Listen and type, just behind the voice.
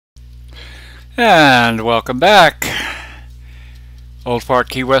And welcome back. Old Fart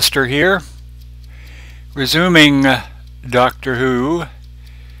Key Wester here, resuming Doctor Who,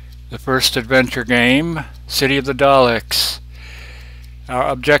 the first adventure game, City of the Daleks. Our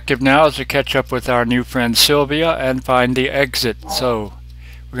objective now is to catch up with our new friend Sylvia and find the exit. So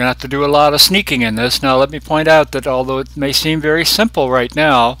we're going to have to do a lot of sneaking in this. Now let me point out that although it may seem very simple right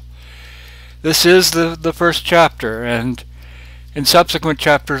now, this is the first chapter, and in subsequent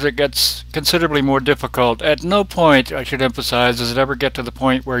chapters it gets considerably more difficult. At no point, I should emphasize, does it ever get to the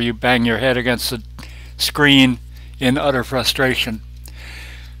point where you bang your head against the screen in utter frustration.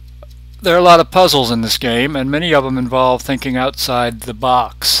 There are a lot of puzzles in this game, and many of them involve thinking outside the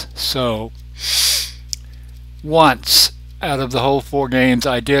box. So, once out of the whole 4 games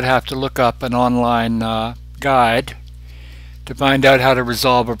I did have to look up an online guide to find out how to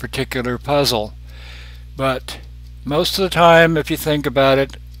resolve a particular puzzle. But most of the time, if you think about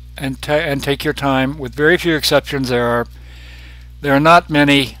it and take your time, with very few exceptions, there are not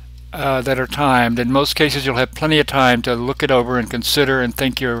many that are timed. In most cases, you'll have plenty of time to look it over and consider and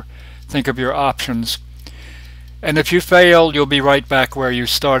think of your options. And if you fail, you'll be right back where you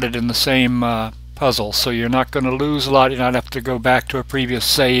started in the same puzzle. So you're not going to lose a lot. You're not have to go back to a previous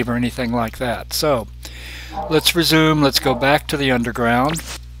save or anything like that. So let's resume. Let's go back to the underground.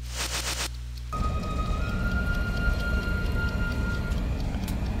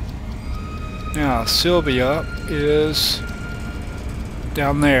 Now, Sylvia is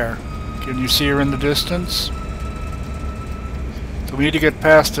down there. Can you see her in the distance? So we need to get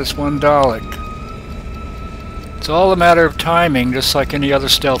past this one Dalek. It's all a matter of timing, just like any other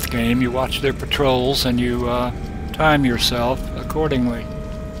stealth game. You watch their patrols and you time yourself accordingly.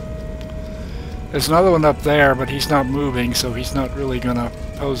 There's another one up there, but he's not moving, so he's not really going to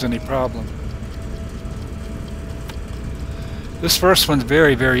pose any problem. This first one's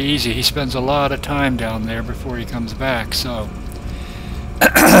very, very easy. He spends a lot of time down there before he comes back, so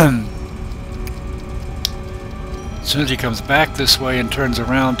as soon as he comes back this way and turns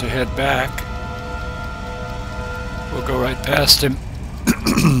around to head back, we'll go right past him.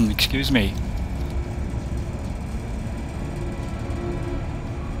 Excuse me.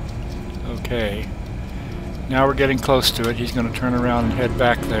 Okay. Now we're getting close to it. He's going to turn around and head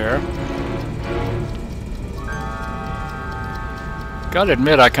back there. Gotta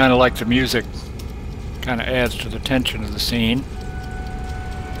admit, I kind of like the music. Kind of adds to the tension of the scene.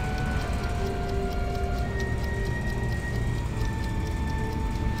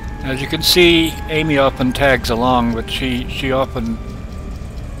 As you can see, Amy often tags along, but she often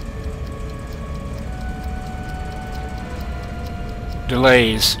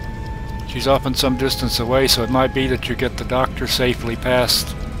delays. She's often some distance away, so it might be that you get the doctor safely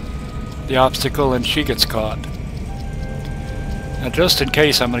past the obstacle and she gets caught. Now, just in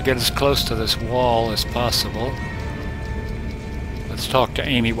case, I'm going to get as close to this wall as possible. Let's talk to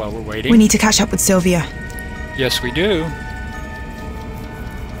Amy while we're waiting. We need to catch up with Sylvia. Yes, we do.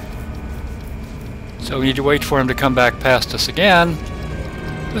 So we need to wait for him to come back past us again.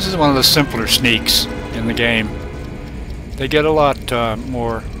 This is one of the simpler sneaks in the game. They get a lot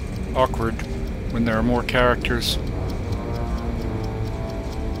more awkward when there are more characters.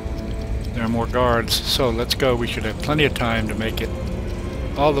 There are more guards, so let's go. We should have plenty of time to make it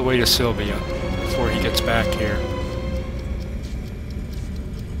all the way to Sylvia before he gets back here.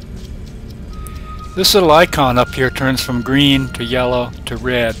 This little icon up here turns from green to yellow to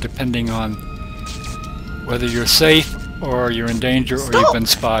red, depending on whether you're safe or you're in danger or you've been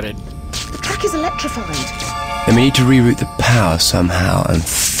spotted. The track is electrified. Then we need to reroute the power somehow, and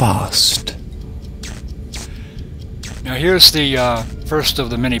fast. Now here's the first of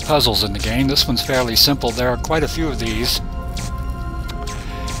the many puzzles in the game. This one's fairly simple. There are quite a few of these.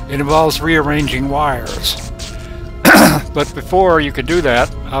 It involves rearranging wires. But before you can do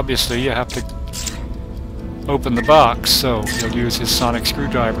that, obviously you have to open the box, so he'll use his sonic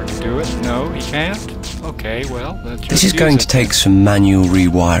screwdriver to do it. No, he can't? Okay, well, let's This is going to take some manual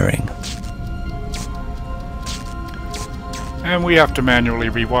rewiring. And we have to manually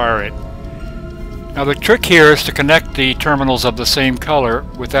rewire it. Now the trick here is to connect the terminals of the same color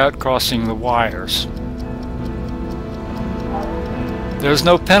without crossing the wires. There's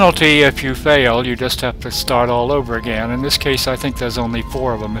no penalty if you fail, you just have to start all over again. In this case I think there's only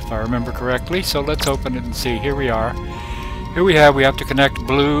 4 of them if I remember correctly, so let's open it and see. Here we are. Here we have to connect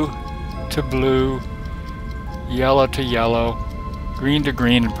blue to blue, yellow to yellow, green to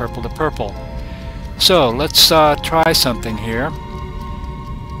green, and purple to purple. So let's try something here.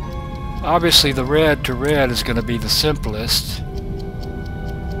 Obviously the red to red is going to be the simplest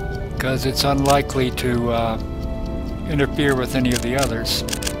because it's unlikely to interfere with any of the others.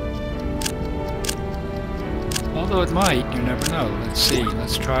 Although it might, you never know. Let's see.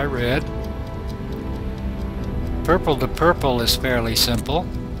 Let's try red. Purple to purple is fairly simple.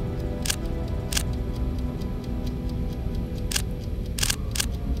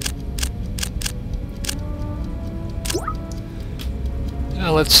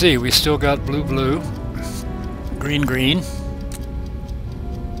 Now let's see. We still got blue, blue. Green, green.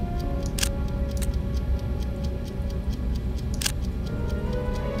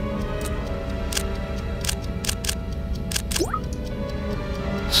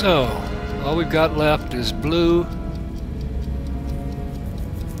 So, all we've got left is blue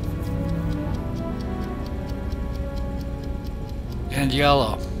and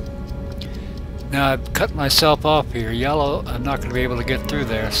yellow. Now I've cut myself off here. Yellow, I'm not going to be able to get through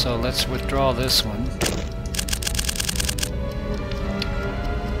there, so let's withdraw this one.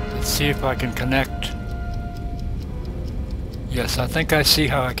 Let's see if I can connect. Yes, I think I see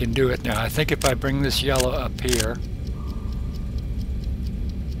how I can do it now. I think if I bring this yellow up here,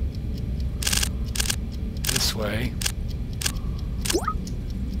 this way.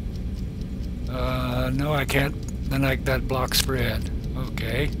 No, I can't. Then that blocks red.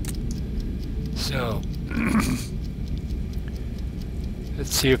 Okay. So,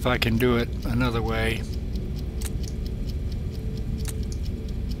 let's see if I can do it another way.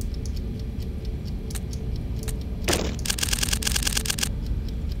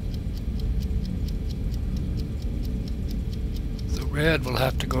 The red will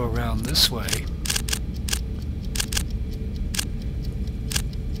have to go around this way.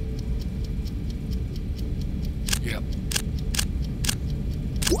 Yep.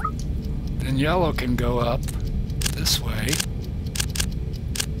 Then yellow can go up this way.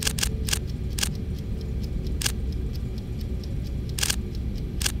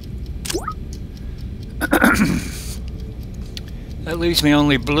 That leaves me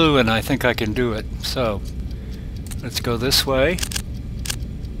only blue, and I think I can do it. So, let's go this way.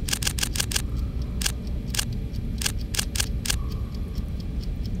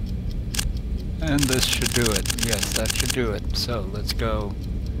 And this should do it. Yes, that should do it. So, let's go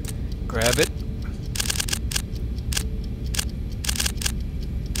grab it.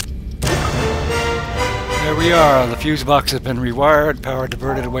 There we are. The fuse box has been rewired, power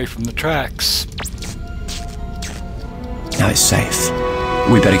diverted away from the tracks. Now it's safe.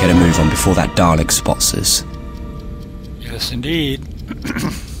 We better get a move on before that Dalek spots us. Yes, indeed.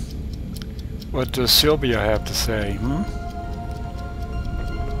 What does Sylvia have to say,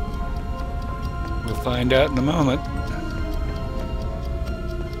 We'll find out in a moment.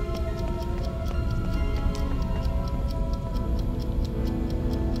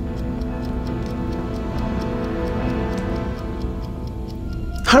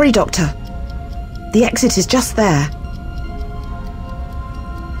 Hurry, Doctor. The exit is just there.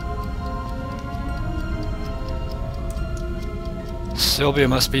 Sylvia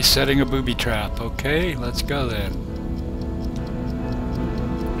must be setting a booby trap. Okay, let's go then.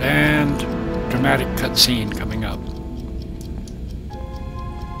 And dramatic cutscene coming up.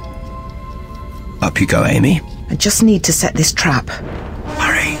 Up you go, Amy. I just need to set this trap.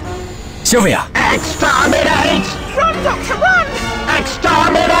 Hurry. Sylvia! Exterminate! Run, Doctor, run!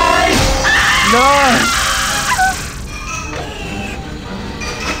 Exterminate! No!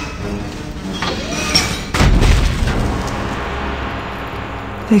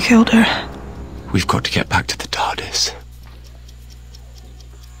 They killed her. We've got to get back to the TARDIS.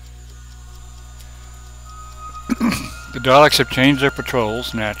 The Daleks have changed their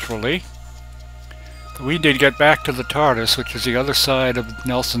patrols, naturally. But we did get back to the TARDIS, which is the other side of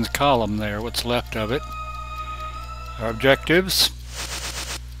Nelson's column there, what's left of it. Our objectives: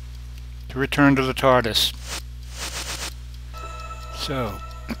 to return to the TARDIS. So,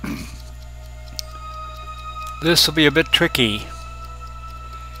 this will be a bit tricky.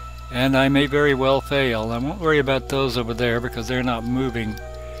 And I may very well fail. I won't worry about those over there because they're not moving.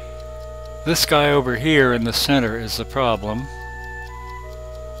 This guy over here in the center is the problem.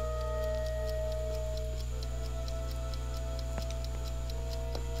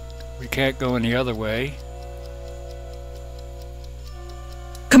 We can't go any other way.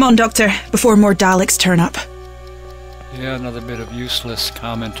 Come on, Doctor, before more Daleks turn up. Yeah, another bit of useless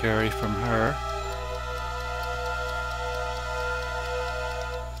commentary from her.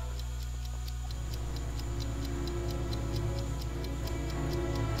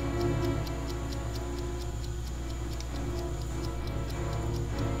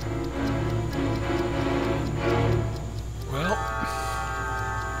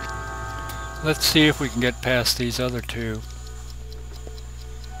 Let's see if we can get past these other two.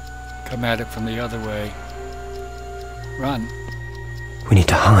 Come at it from the other way. Run. We need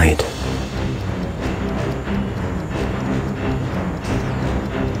to hide.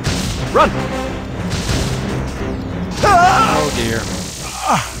 Run! Oh dear.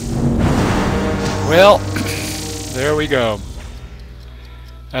 Well, there we go.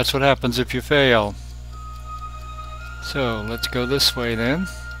 That's what happens if you fail. So, let's go this way then.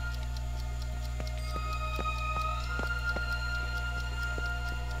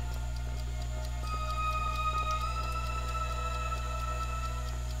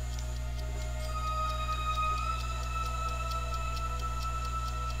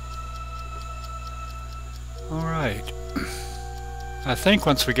 Alright. I think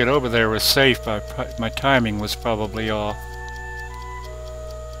once we get over there we're safe, but my timing was probably off.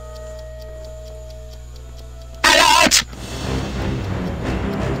 Alert!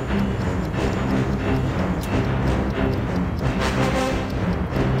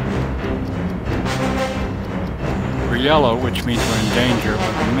 We're yellow, which means we're in danger,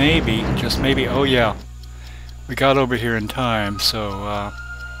 but maybe, just maybe, oh yeah, we got over here in time, so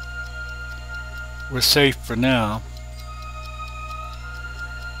we're safe for now.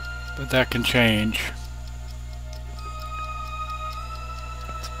 But that can change.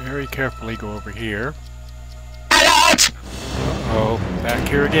 Let's very carefully go over here. Alert! Uh-oh, back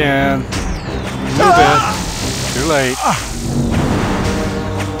here again. Move it. Too late.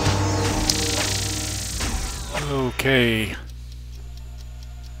 Okay.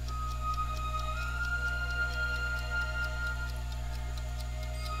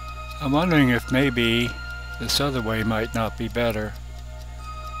 I'm wondering if maybe this other way might not be better.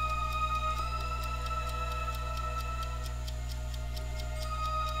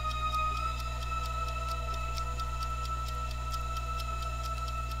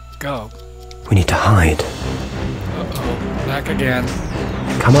 Go. We need to hide. Uh-oh, back again.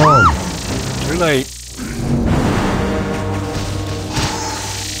 Come on. Too late.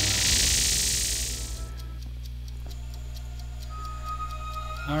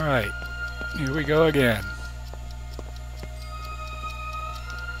 Alright, here we go again.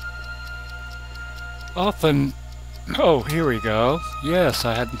 Often... Oh, here we go. Yes,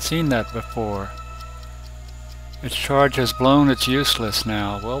 I hadn't seen that before. Its charge has blown, it's useless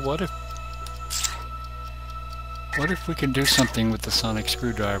now. Well, what if we can do something with the sonic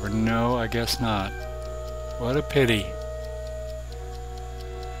screwdriver? No, I guess not. What a pity.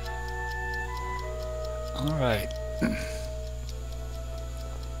 Alright.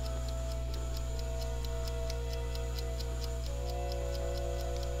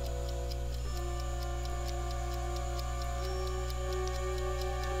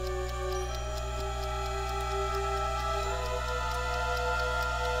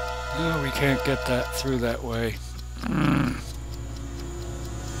 No, we can't get that through that way.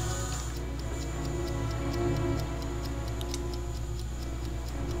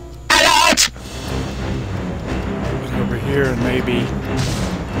 Alert! Over here and maybe...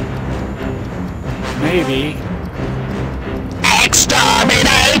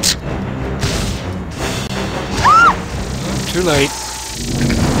 Exterminate! Too late.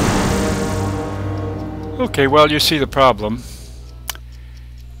 Okay, well, you see the problem.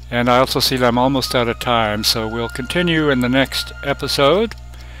 And I also see that I'm almost out of time, so we'll continue in the next episode.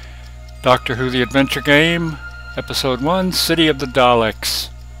 Doctor Who The Adventure Game, Episode 1, City of the Daleks.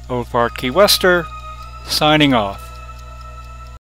 Old Fart Key Wester, signing off.